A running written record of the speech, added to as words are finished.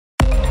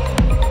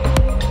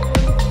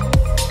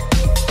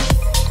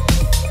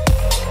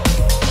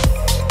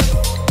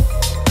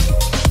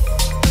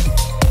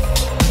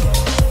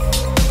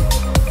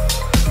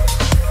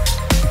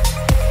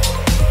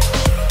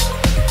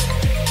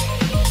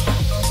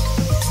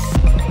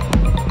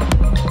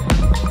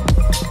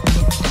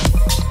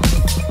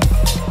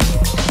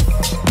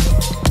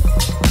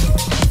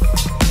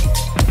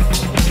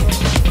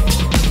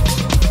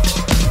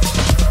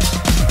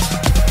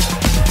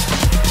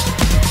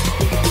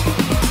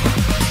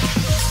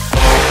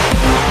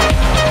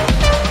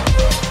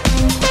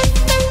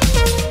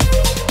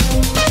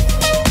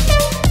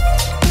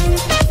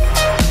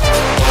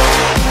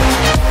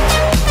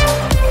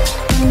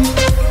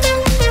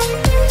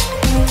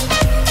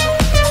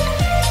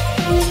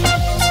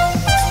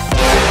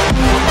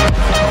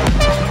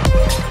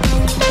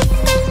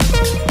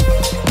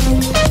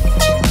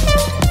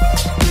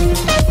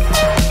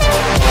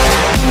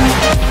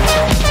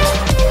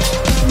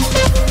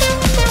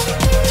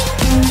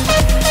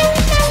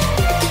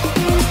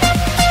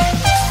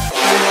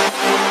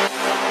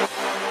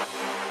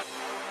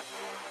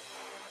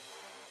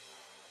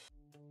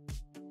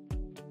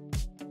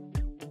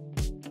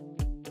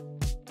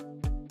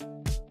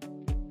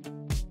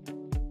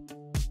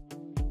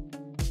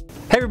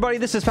Hey everybody,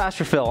 this is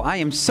Pastor Phil. I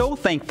am so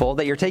thankful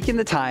that you're taking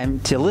the time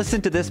to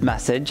listen to this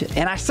message,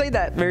 and I say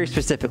that very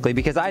specifically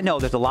because I know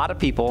there's a lot of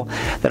people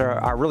that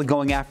are really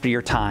going after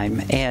your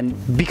time, and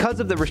because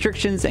of the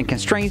restrictions and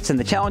constraints and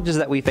the challenges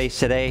that we face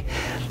today,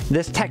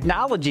 this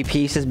technology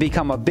piece has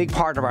become a big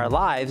part of our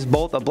lives,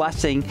 both a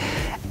blessing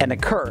and a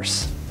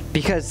curse.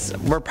 Because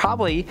we're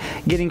probably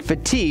getting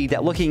fatigued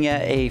at looking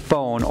at a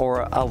phone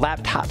or a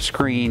laptop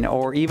screen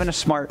or even a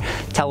smart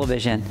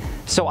television.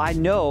 So I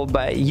know,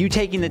 but you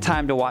taking the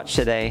time to watch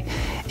today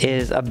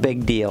is a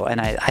big deal, and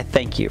I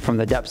thank you from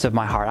the depths of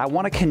my heart. I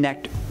want to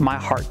connect my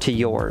heart to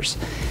yours.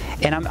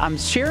 And I'm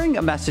sharing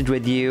a message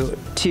with you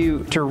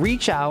to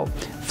reach out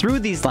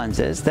through these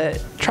lenses,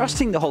 that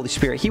trusting the Holy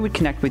Spirit, He would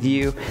connect with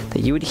you, that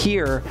you would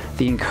hear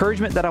the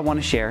encouragement that I want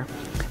to share,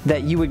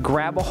 that you would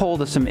grab a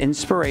hold of some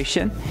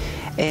inspiration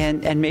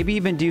and maybe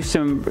even do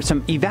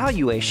some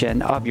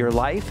evaluation of your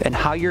life and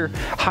how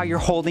you're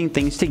holding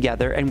things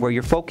together and where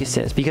your focus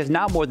is. Because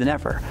now more than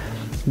ever,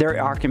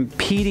 there are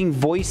competing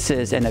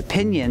voices and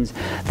opinions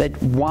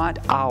that want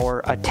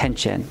our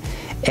attention,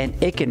 and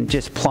it can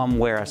just plumb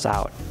wear us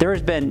out. There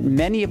has been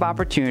many of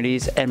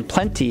opportunities and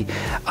plenty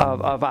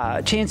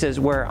of chances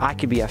where I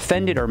could be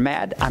offended or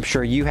mad. I'm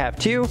sure you have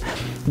too.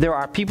 There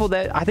are people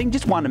that I think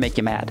just want to make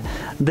you mad.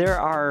 There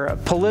are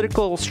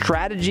political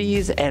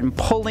strategies and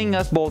pulling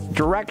us both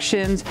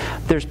directions.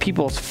 There's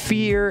people's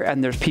fear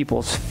and there's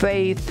people's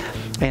faith.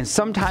 And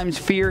sometimes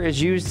fear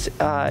is used,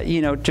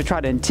 to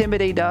try to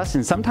intimidate us,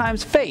 and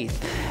sometimes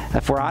faith,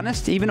 if we're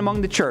honest, even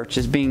among the church,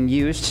 is being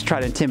used to try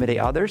to intimidate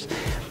others.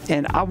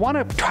 And I want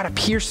to try to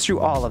pierce through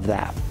all of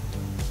that.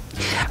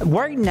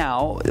 Right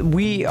now,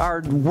 we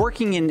are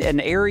working in an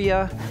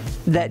area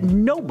that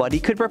nobody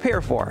could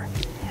prepare for.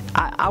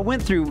 I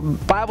went through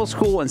Bible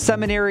school and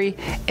seminary,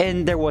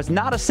 and there was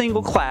not a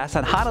single class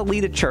on how to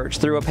lead a church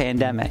through a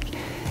pandemic.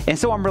 And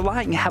so I'm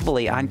relying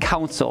heavily on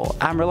counsel.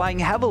 I'm relying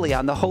heavily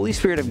on the Holy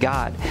Spirit of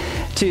God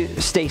to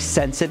stay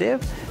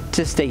sensitive,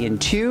 to stay in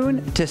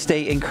tune, to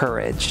stay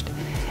encouraged.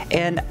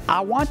 And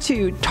I want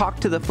to talk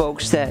to the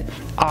folks that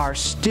are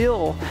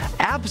still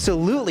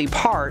absolutely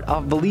part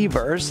of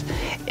believers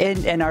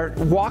and are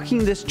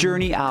walking this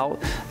journey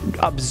out,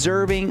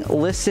 observing,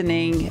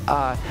 listening,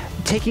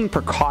 taking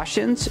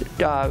precautions,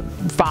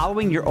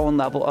 following your own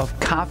level of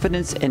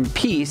confidence and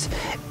peace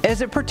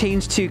as it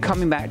pertains to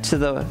coming back to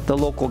the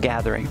local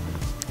gathering.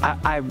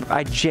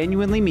 I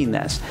genuinely mean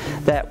this,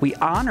 that we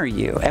honor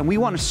you and we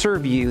want to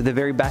serve you the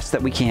very best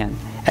that we can.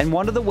 And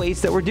one of the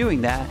ways that we're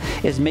doing that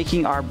is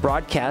making our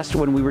broadcast,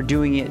 when we were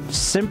doing it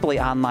simply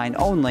online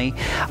only,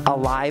 a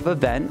live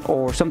event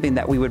or something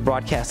that we would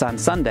broadcast on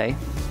Sunday.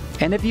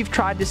 And if you've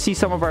tried to see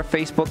some of our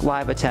Facebook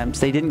Live attempts,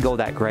 they didn't go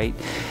that great.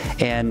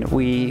 And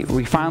we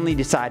finally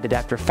decided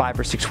after 5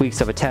 or 6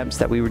 weeks of attempts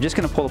that we were just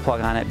going to pull the plug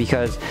on it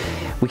because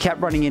we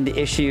kept running into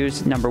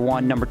issues, number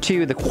one. Number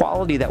two, the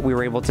quality that we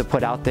were able to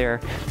put out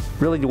there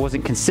really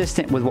wasn't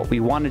consistent with what we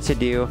wanted to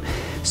do.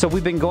 So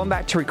we've been going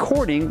back to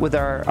recording with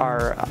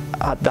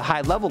the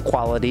high level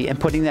quality and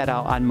putting that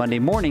out on Monday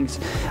mornings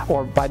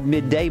or by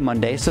midday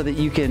Monday so that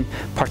you can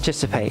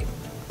participate.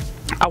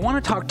 I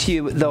want to talk to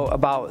you, though,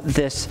 about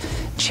this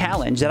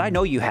challenge that I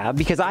know you have,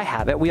 because I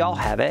have it, we all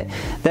have it,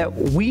 that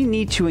we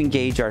need to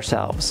engage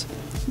ourselves.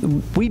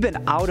 We've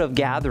been out of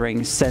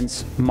gatherings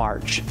since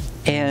March,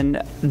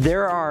 and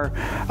there are,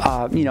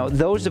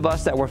 those of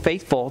us that were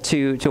faithful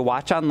to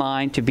watch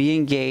online, to be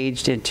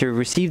engaged, and to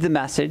receive the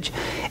message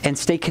and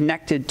stay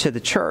connected to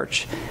the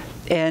church.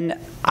 And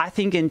I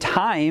think in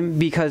time,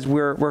 because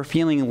we're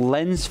feeling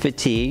lens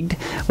fatigued,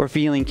 we're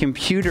feeling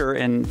computer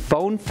and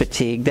phone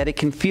fatigue, that it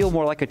can feel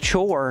more like a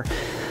chore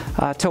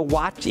to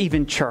watch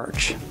even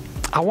church.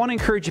 I want to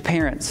encourage you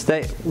parents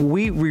that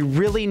we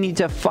really need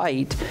to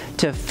fight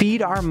to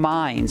feed our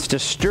minds, to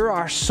stir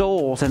our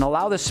souls, and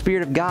allow the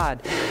Spirit of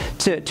God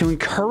to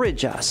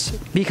encourage us,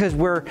 because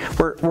we're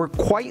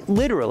quite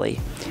literally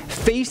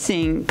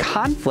facing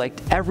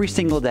conflict every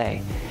single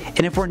day.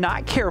 And if we're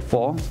not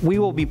careful, we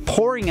will be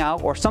pouring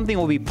out, or something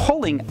will be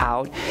pulling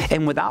out,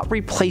 and without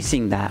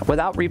replacing that,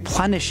 without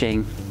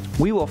replenishing,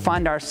 we will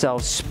find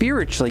ourselves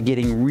spiritually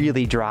getting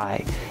really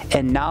dry.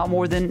 And now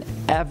more than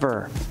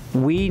ever,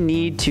 we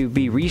need to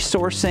be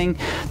resourcing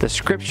the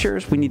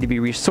Scriptures, we need to be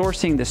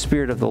resourcing the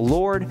Spirit of the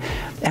Lord,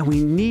 and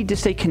we need to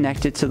stay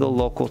connected to the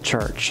local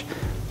church.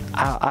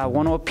 I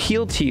want to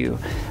appeal to you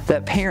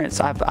that parents,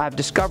 I've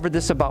discovered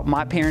this about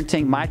my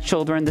parenting, my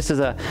children. This is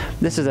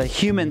a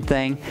human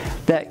thing,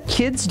 that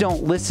kids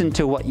don't listen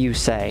to what you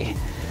say.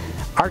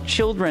 Our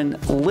children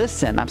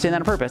listen. I'm saying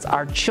that on purpose.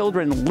 Our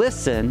children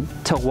listen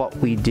to what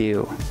we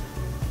do.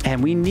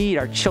 And we need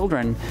our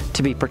children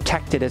to be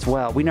protected as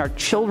well. We need our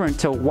children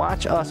to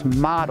watch us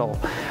model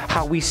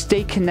how we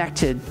stay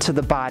connected to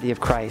the body of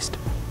Christ.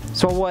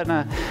 So I want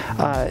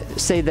to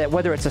say that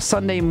whether it's a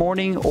Sunday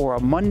morning or a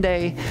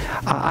Monday,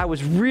 I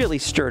was really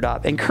stirred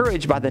up,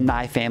 encouraged by the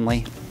Nye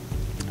family.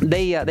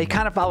 They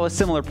kind of follow a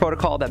similar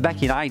protocol that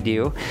Becky and I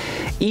do.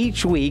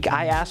 Each week,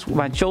 I ask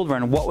my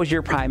children, what was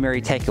your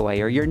primary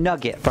takeaway or your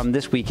nugget from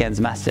this weekend's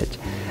message?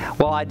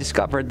 Well, I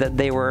discovered that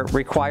they were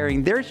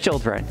requiring their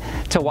children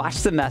to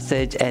watch the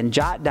message and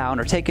jot down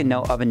or take a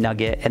note of a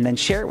nugget and then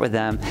share it with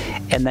them.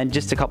 And then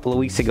just a couple of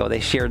weeks ago, they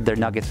shared their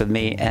nuggets with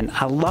me, and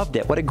I loved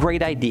it. What a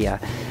great idea.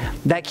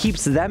 That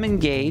keeps them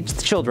engaged,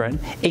 the children.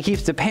 It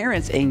keeps the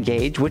parents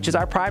engaged, which is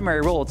our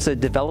primary role, to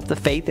develop the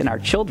faith in our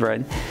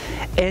children,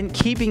 and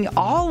keeping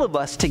all of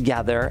us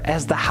together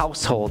as the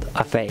household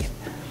of faith.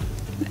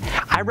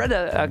 I read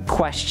a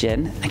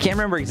question. I can't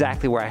remember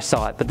exactly where I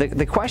saw it, but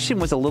the question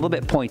was a little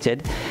bit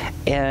pointed,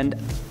 and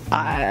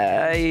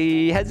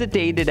I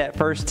hesitated at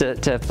first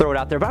to throw it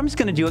out there, but I'm just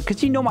going to do it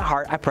because you know my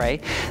heart, I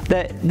pray,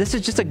 that this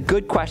is just a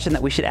good question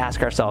that we should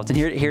ask ourselves. And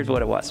here's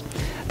what it was.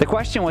 The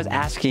question was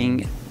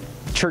asking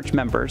church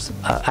members,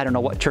 I don't know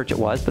what church it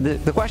was,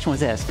 but the question was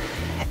this: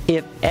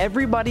 if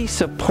everybody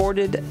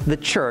supported the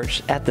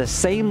church at the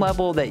same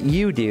level that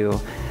you do,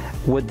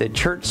 would the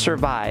church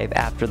survive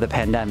after the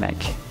pandemic?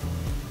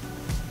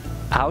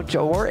 Ouch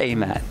or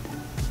amen.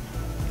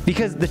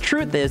 Because the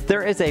truth is,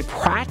 there is a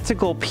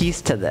practical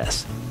piece to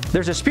this.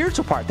 There's a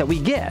spiritual part that we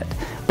get,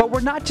 but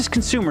we're not just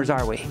consumers,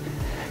 are we?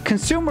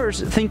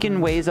 Consumers think in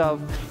ways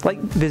of, like,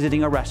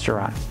 visiting a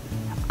restaurant.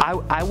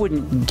 I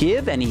wouldn't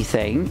give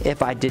anything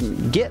if I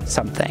didn't get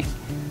something.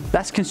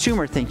 That's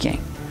consumer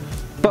thinking.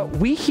 But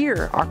we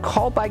here are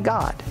called by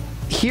God,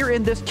 here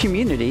in this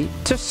community,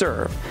 to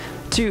serve,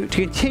 to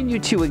continue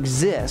to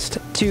exist,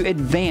 to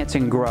advance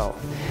and grow.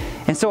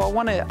 And so I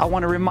want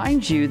to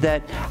remind you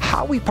that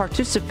how we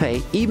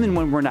participate, even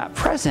when we're not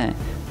present,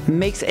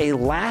 makes a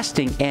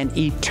lasting and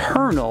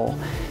eternal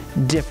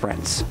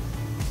difference.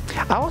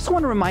 I also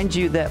want to remind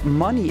you that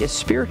money is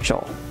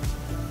spiritual.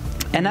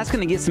 And that's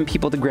going to get some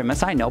people to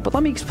grimace, I know, but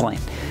let me explain.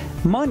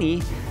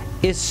 Money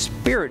is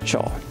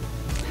spiritual.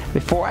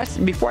 Before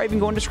I even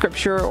go into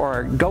Scripture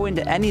or go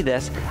into any of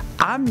this,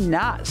 I'm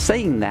not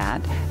saying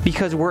that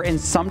because we're in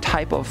some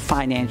type of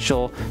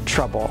financial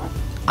trouble.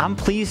 I'm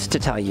pleased to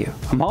tell you,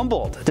 I'm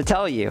humbled to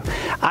tell you,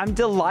 I'm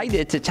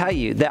delighted to tell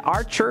you that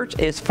our church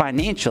is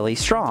financially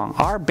strong.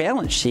 Our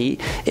balance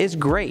sheet is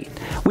great.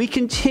 We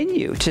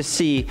continue to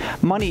see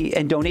money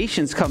and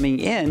donations coming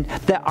in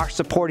that are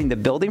supporting the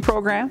building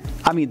program.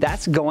 I mean,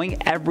 that's going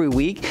every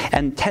week,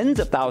 and tens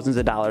of thousands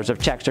of dollars of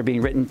checks are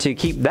being written to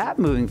keep that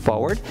moving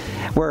forward.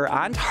 We're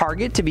on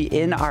target to be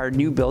in our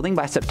new building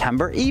by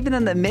September, even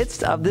in the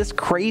midst of this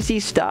crazy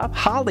stuff.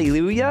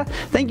 Hallelujah.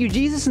 Thank you,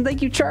 Jesus, and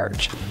thank you,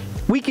 church.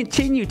 We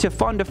continue to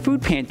fund a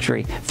food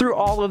pantry through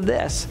all of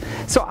this.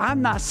 So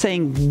I'm not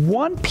saying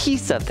one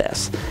piece of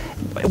this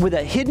with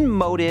a hidden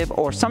motive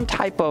or some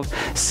type of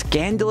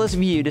scandalous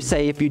view to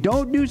say, if you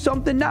don't do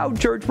something now,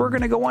 church, we're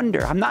going to go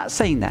under. I'm not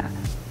saying that.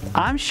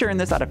 I'm sharing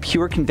this out of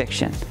pure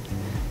conviction.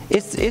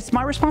 It's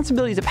my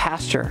responsibility as a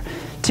pastor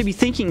to be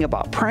thinking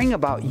about, praying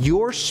about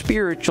your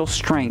spiritual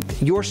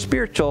strength, your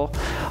spiritual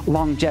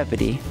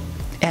longevity,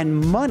 and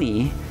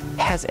money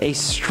has a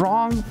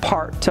strong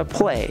part to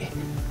play.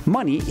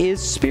 Money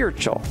is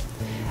spiritual.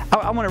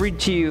 I want to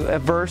read to you a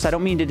verse. I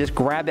don't mean to just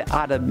grab it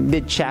out of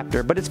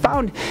mid-chapter, but it's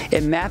found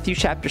in Matthew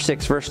chapter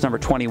 6, verse number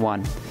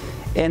 21.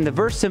 And the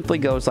verse simply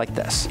goes like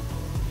this: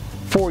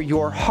 "For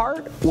your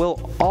heart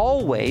will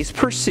always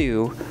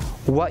pursue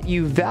what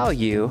you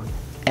value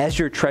as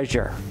your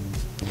treasure."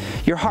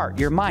 Your heart,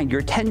 your mind, your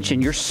attention,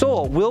 your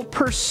soul will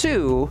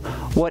pursue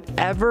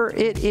whatever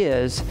it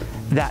is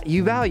that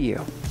you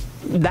value.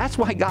 That's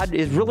why God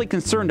is really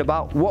concerned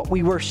about what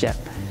we worship,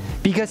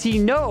 because He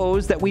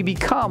knows that we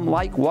become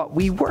like what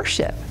we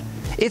worship.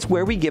 It's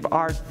where we give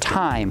our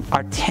time,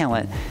 our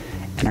talent,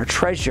 and our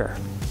treasure.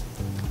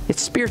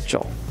 It's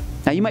spiritual.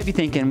 Now you might be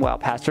thinking, well,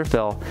 Pastor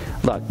Phil,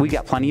 look, we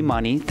got plenty of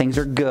money, things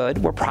are good,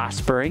 we're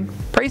prospering.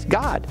 Praise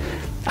God.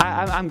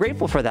 I'm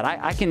grateful for that.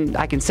 I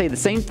can say the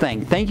same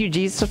thing. Thank you,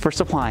 Jesus, for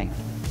supplying.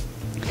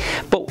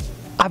 But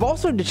I've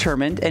also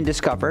determined and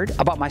discovered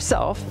about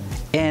myself,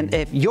 and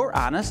if you're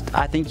honest,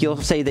 I think you'll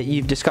say that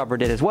you've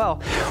discovered it as well.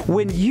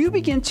 When you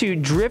begin to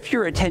drift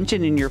your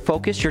attention and your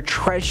focus, your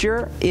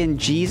treasure in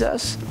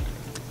Jesus,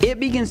 it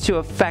begins to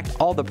affect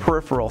all the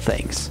peripheral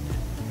things.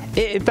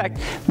 In fact,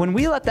 when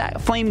we let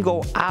that flame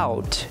go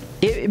out,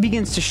 it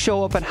begins to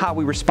show up in how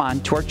we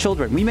respond to our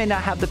children. We may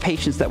not have the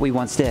patience that we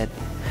once did.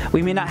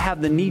 We may not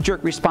have the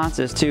knee-jerk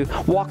responses to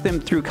walk them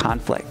through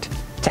conflict,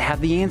 to have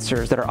the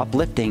answers that are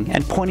uplifting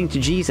and pointing to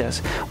Jesus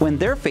when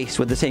they're faced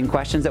with the same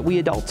questions that we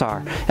adults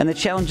are and the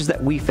challenges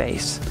that we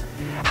face.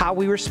 How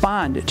we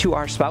respond to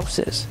our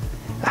spouses,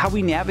 how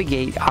we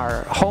navigate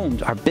our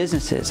homes, our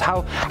businesses,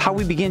 how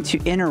we begin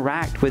to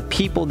interact with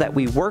people that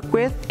we work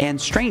with and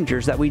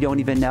strangers that we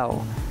don't even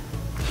know.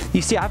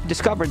 You see, I've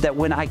discovered that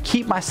when I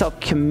keep myself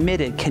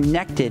committed,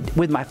 connected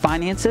with my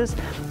finances,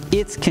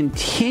 it's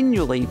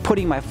continually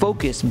putting my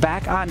focus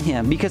back on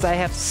Him because I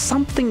have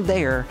something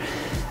there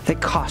that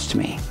cost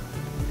me.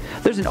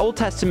 There's an Old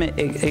Testament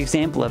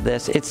example of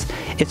this.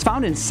 It's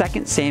found in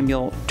 2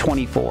 Samuel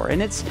 24,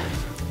 and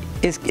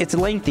it's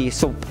lengthy,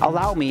 so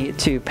allow me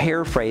to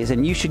paraphrase,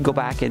 and you should go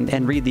back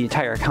and read the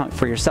entire account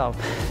for yourself.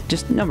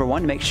 Just number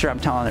one, to make sure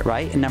I'm telling it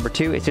right, and number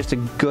two, it's just a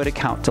good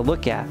account to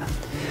look at.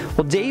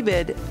 Well,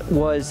 David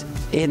was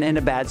in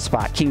a bad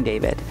spot, King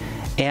David,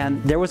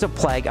 and there was a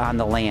plague on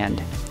the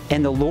land.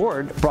 And the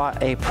Lord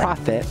brought a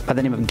prophet by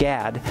the name of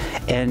Gad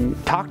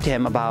and talked to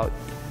him about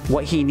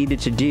what he needed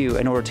to do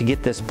in order to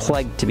get this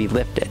plague to be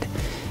lifted.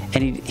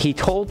 And he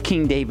told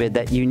King David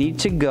that you need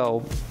to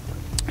go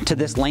to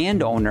this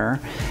landowner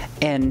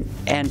and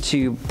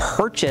to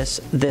purchase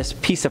this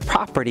piece of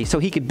property so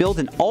he could build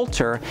an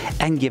altar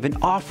and give an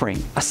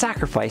offering, a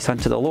sacrifice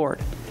unto the Lord.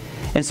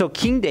 And so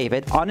King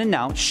David,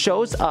 unannounced,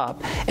 shows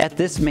up at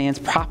this man's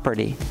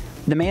property.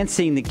 The man,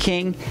 seeing the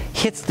king,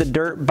 hits the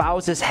dirt,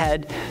 bows his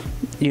head,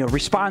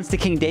 responds to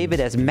King David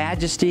as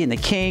majesty and the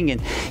king, and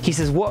he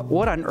says,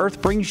 what on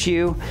earth brings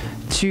you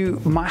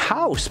to my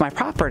house, my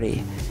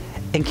property?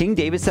 And King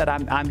David said,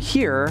 I'm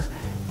here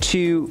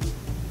to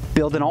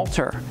build an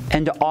altar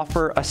and to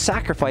offer a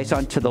sacrifice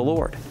unto the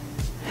Lord.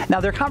 Now,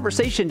 their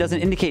conversation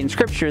doesn't indicate in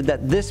Scripture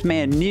that this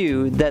man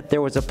knew that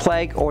there was a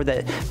plague, or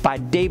that by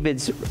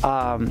David's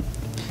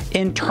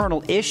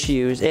internal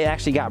issues, it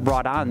actually got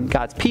brought on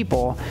God's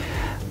people.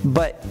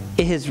 But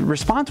his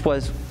response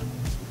was,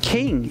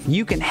 King,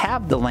 you can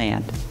have the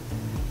land.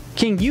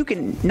 King, you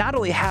can not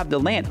only have the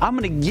land, I'm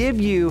going to give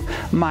you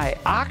my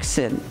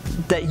oxen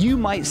that you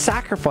might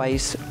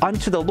sacrifice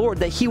unto the Lord,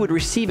 that he would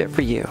receive it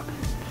for you.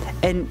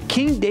 And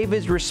King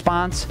David's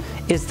response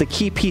is the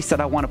key piece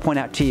that I want to point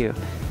out to you.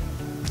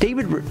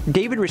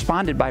 David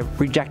responded by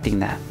rejecting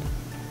that.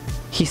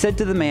 He said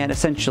to the man,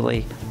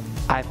 essentially,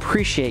 I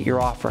appreciate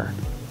your offer,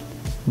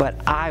 but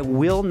I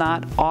will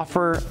not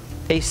offer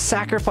a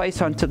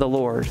sacrifice unto the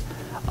Lord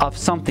of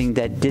something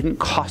that didn't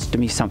cost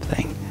me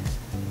something.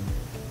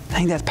 I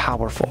think that's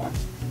powerful.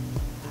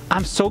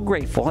 I'm so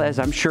grateful, as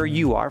I'm sure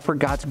you are, for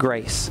God's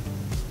grace.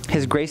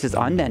 His grace is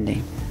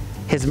unending.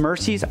 His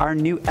mercies are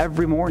new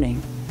every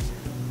morning.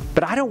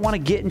 But I don't want to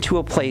get into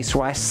a place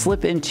where I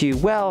slip into,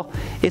 well,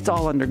 it's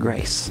all under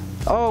grace.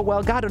 Oh,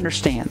 well, God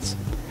understands.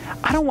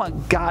 I don't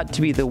want God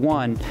to be the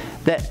one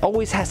that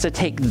always has to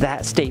take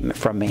that statement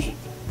from me.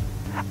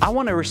 I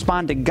want to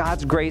respond to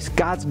God's grace,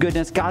 God's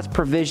goodness, God's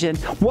provision,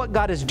 what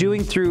God is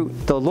doing through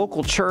the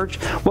local church,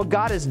 what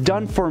God has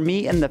done for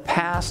me in the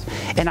past,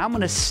 and I'm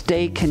going to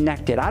stay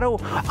connected. I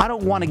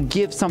don't want to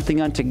give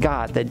something unto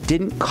God that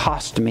didn't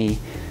cost me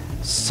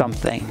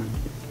something.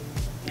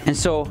 And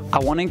so I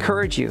want to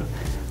encourage you.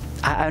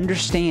 I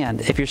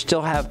understand if you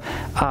still have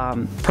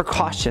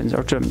precautions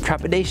or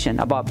trepidation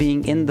about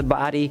being in the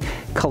body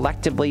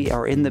collectively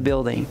or in the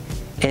building.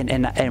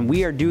 And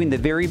we are doing the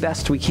very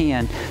best we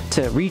can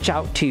to reach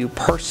out to you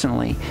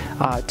personally,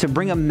 to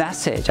bring a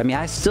message. I mean,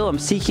 I still am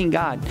seeking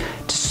God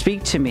to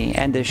speak to me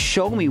and to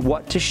show me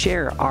what to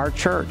share our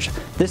church.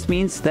 This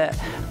means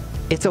that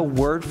it's a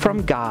word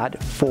from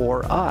God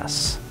for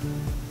us.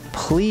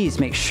 Please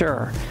make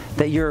sure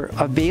that you're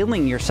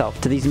availing yourself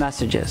to these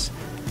messages.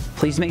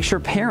 Please make sure,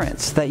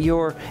 parents, that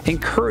you're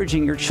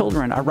encouraging your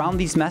children around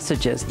these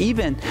messages,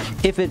 even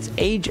if it's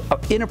age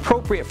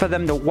inappropriate for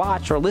them to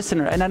watch or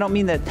listen. And I don't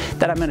mean that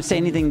I'm going to say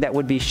anything that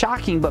would be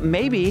shocking, but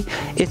maybe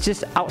it's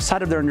just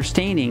outside of their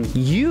understanding.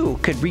 You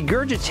could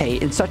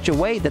regurgitate in such a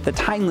way that the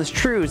timeless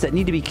truths that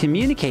need to be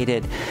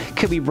communicated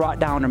could be brought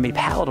down or made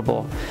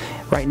palatable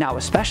right now,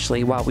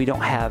 especially while we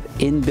don't have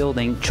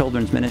in-building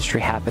children's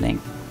ministry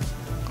happening.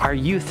 Our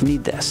youth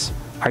need this.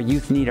 Our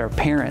youth need our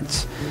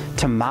parents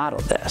to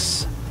model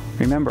this.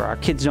 Remember, our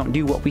kids don't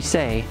do what we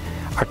say.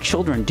 Our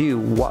children do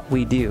what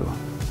we do.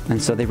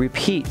 And so they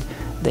repeat.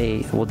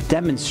 They will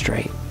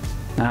demonstrate.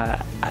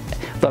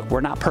 Look,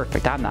 we're not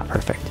perfect. I'm not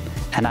perfect.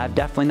 And I've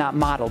definitely not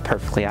modeled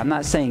perfectly. I'm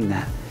not saying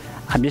that.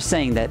 I'm just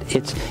saying that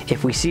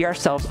if we see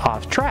ourselves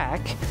off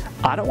track,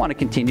 I don't want to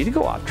continue to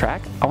go off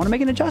track. I want to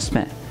make an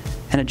adjustment.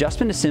 An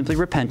adjustment is simply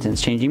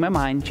repentance, changing my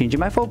mind, changing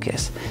my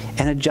focus,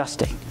 and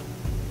adjusting.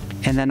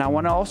 And then I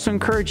want to also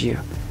encourage you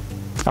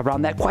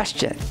around that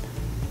question.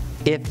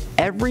 If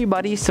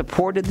everybody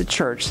supported the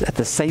church at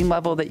the same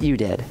level that you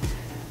did,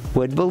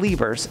 would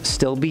believers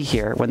still be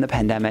here when the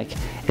pandemic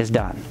is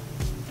done?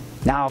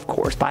 Now, of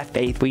course, by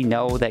faith, we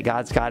know that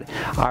God's got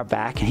our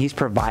back and He's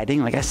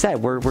providing. Like I said,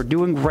 we're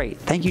doing great.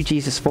 Thank you,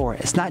 Jesus, for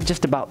it. It's not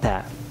just about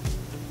that.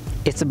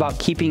 It's about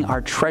keeping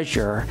our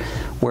treasure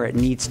where it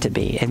needs to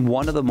be. And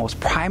one of the most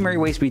primary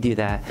ways we do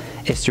that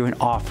is through an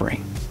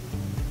offering.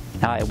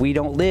 Now, we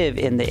don't live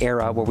in the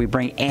era where we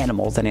bring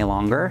animals any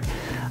longer,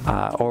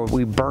 or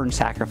we burn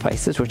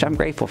sacrifices, which I'm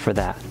grateful for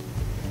that.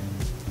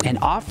 And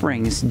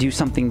offerings do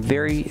something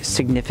very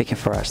significant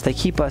for us. They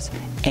keep us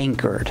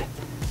anchored.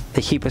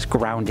 They keep us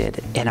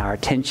grounded in our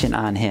attention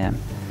on Him.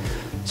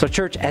 So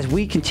church, as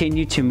we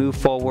continue to move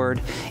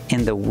forward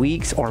in the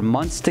weeks or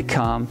months to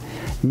come,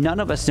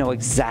 none of us know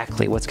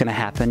exactly what's going to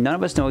happen. None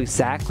of us know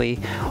exactly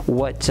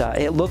what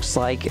it looks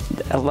like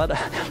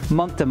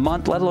month to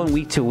month, let alone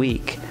week to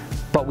week.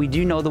 But we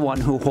do know the one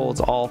who holds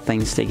all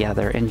things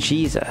together, and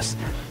Jesus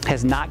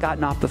has not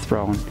gotten off the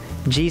throne.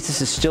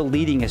 Jesus is still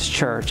leading His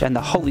church, and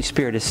the Holy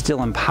Spirit is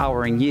still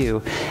empowering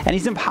you, and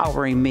He's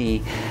empowering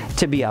me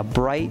to be a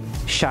bright,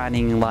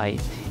 shining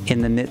light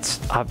in the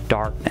midst of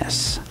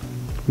darkness.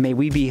 May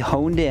we be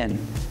honed in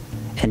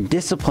and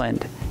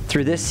disciplined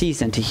through this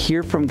season to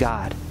hear from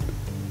God,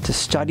 to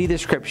study the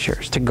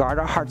Scriptures, to guard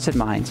our hearts and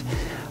minds,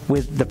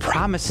 with the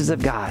promises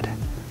of God.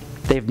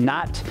 They've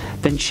not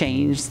been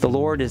changed. The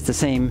Lord is the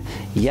same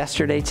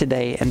yesterday,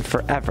 today, and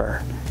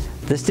forever.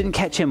 This didn't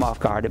catch him off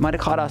guard. It might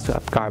have caught us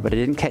off guard, but it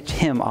didn't catch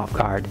him off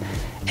guard.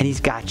 And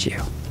he's got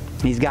you.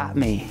 He's got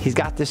me. He's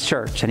got this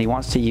church, and he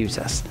wants to use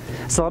us.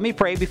 So let me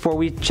pray before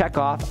we check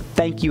off.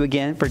 Thank you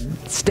again for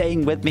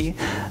staying with me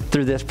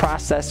through this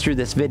process, through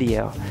this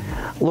video.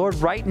 Lord,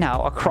 right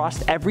now,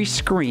 across every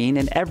screen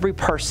and every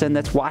person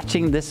that's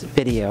watching this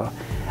video,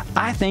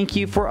 I thank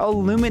you for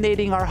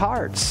illuminating our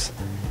hearts,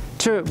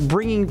 to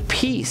bringing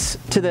peace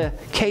to the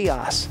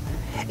chaos.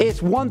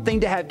 It's one thing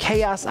to have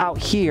chaos out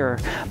here,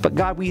 but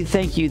God, we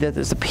thank you that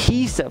there's a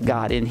peace of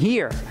God in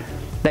here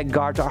that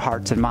guards our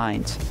hearts and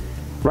minds.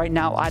 Right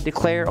now, I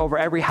declare over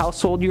every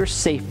household your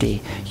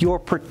safety, your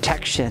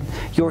protection,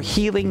 your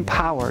healing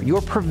power,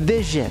 your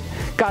provision.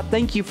 God,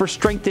 thank you for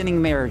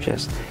strengthening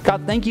marriages.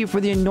 God, thank you for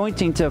the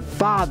anointing to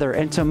father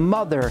and to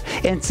mother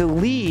and to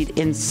lead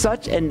in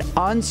such an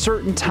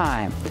uncertain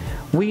time.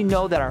 We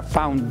know that our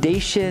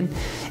foundation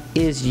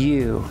is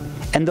you.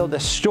 And though the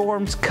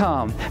storms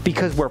come,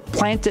 because we're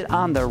planted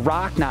on the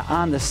rock, not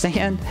on the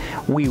sand,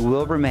 we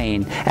will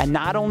remain. And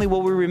not only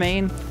will we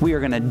remain, we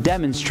are going to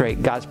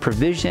demonstrate God's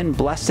provision,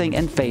 blessing,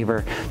 and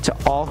favor to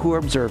all who are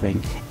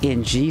observing.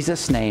 In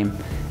Jesus' name,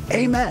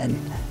 amen.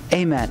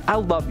 Amen. I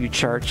love you,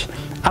 church.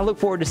 I look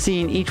forward to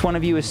seeing each one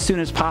of you as soon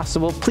as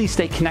possible. Please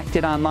stay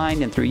connected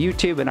online and through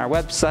YouTube and our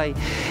website.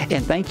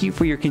 And thank you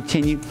for your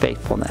continued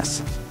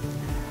faithfulness.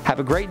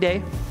 Have a great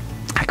day.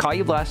 I call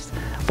you blessed.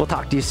 We'll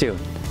talk to you soon.